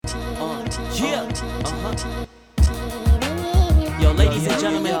Yeah. Yo, ladies and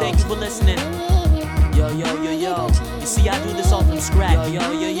gentlemen, thank you for listening. Yo. You see, I do this all from scratch. Yo.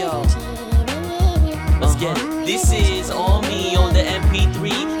 Let's get it. This is all me on the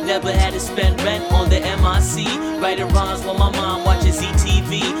MP3. Never had to spend rent on the MIC. Writing rhymes while my mom watches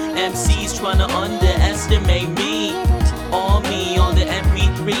ETV. MCs trying to underestimate me. All me on the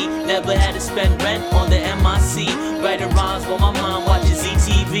MP3. Never had to spend rent on the MIC. Writing rhymes while my mom watches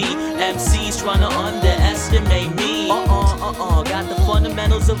ETV. MCs trying to underestimate me. Got the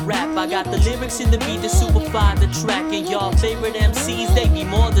fundamentals of rap. I got the lyrics in the beat to superfy the track. And y'all favorite MCs, they be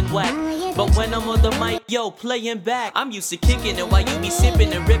more than whack. But when I'm on the mic, yo, playing back, I'm used to kicking it while you be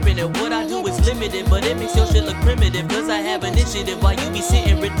sipping and ripping it. What I do is limited, but it makes your shit look primitive. Cause I have initiative while you be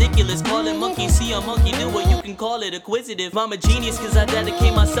sitting ridiculous. Call it monkey see, a monkey do it, you can call it acquisitive. I'm a genius cause I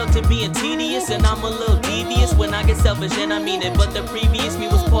dedicate myself to being tedious. And I'm a little devious when I get selfish, and I mean it. But the previous me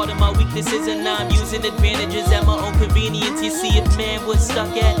was part of my weaknesses, and now I'm using advantages at my own convenience. You see, if man was stuck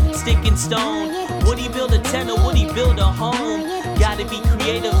at stick and stone, would he build a tent or would he build a home? Gotta be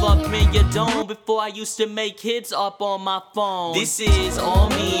creative up in your dome. Before I used to make hits up on my phone. This is all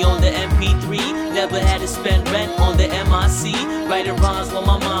me on the MP3. Never had to spend rent on the MIC. Writing rhymes while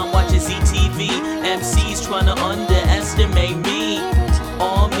my mom watches ETV. MCs trying to underestimate me.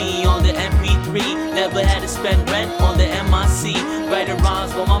 All me on the MP3. Never had to spend rent on the MIC. Writing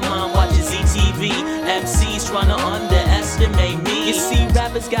rhymes while my mom watches ETV. MCs trying to underestimate me. You see,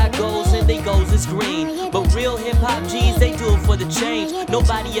 rappers got goals and they goals is green. But real hip-hop G's, they do it for the change.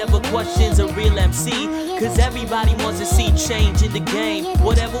 Nobody ever questions a real MC, cause everybody wants to see change in the game.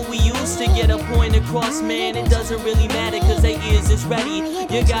 Whatever we use to get a point across, man, it doesn't really matter cause their ears is ready.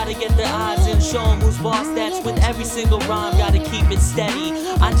 You gotta get the odds and show them who's boss. That's with every single rhyme, gotta keep it steady.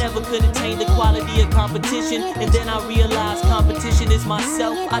 I never could attain the quality of competition, and then I realized competition is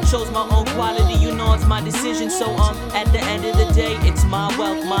myself. I chose my own quality, you know it's my decision. So at the end of the day, it's my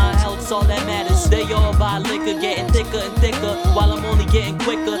wealth, my health's all that matters. They all buy liquor, getting thicker and thicker, while I'm only getting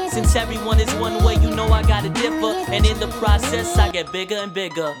quicker. Since everyone is one way, you know I gotta differ, and in the process I get bigger and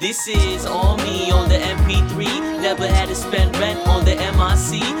bigger. This is all me on the MP3. Never had to spend rent on the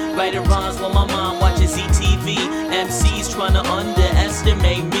MIC. Writing rhymes while my mom watches ETV. MCs trying to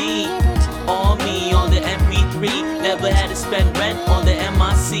underestimate me. All me on the MP3. Never had to spend rent on the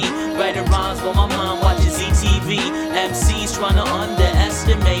MIC. Writing rhymes while my mom watches ETV. MCs trying to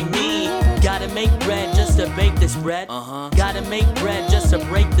underestimate me. Gotta make bread just to bake this bread. Gotta make bread just to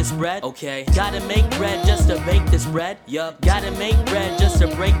break this bread. Okay. Gotta make bread just to bake this bread. Yup. Gotta make bread just to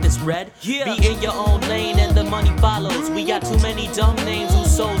break this bread. Yeah. Be in your own lane and the money follows. We got too many dumb names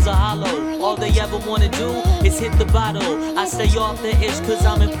whose souls are hollow. All they ever wanna do is hit the bottle. I stay off the itch cause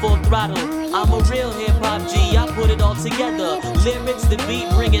I'm in full throttle. I'm a real hip-hop G, I put it all together. Lyrics, the beat,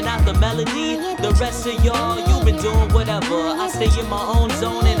 bringing out the melody. The rest of y'all, you've been doing whatever. I stay in my own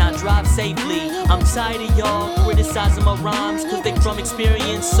zone and I drive safely. I'm tired of y'all criticizing my rhymes, cause they from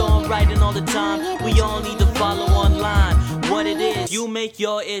experience, so I'm writing all the time. We all need to follow online. What it is, you make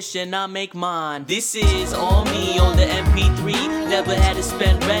your ish and I make mine. This is all me on the MP3. Never had to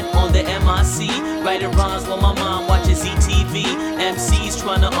spend rent on the MIC. Writing rhymes while my mom watches ETV. MCs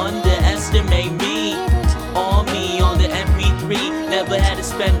trying to underestimate me. All me on the MP3. Never had to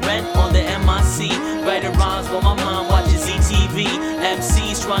spend rent on the MIC. Writing rhymes while my mom watches ETV.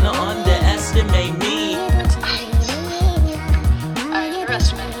 MCs trying to underestimate me. I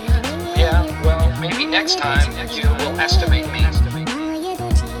underestimated you. Yeah, well, maybe next time you will estimate me.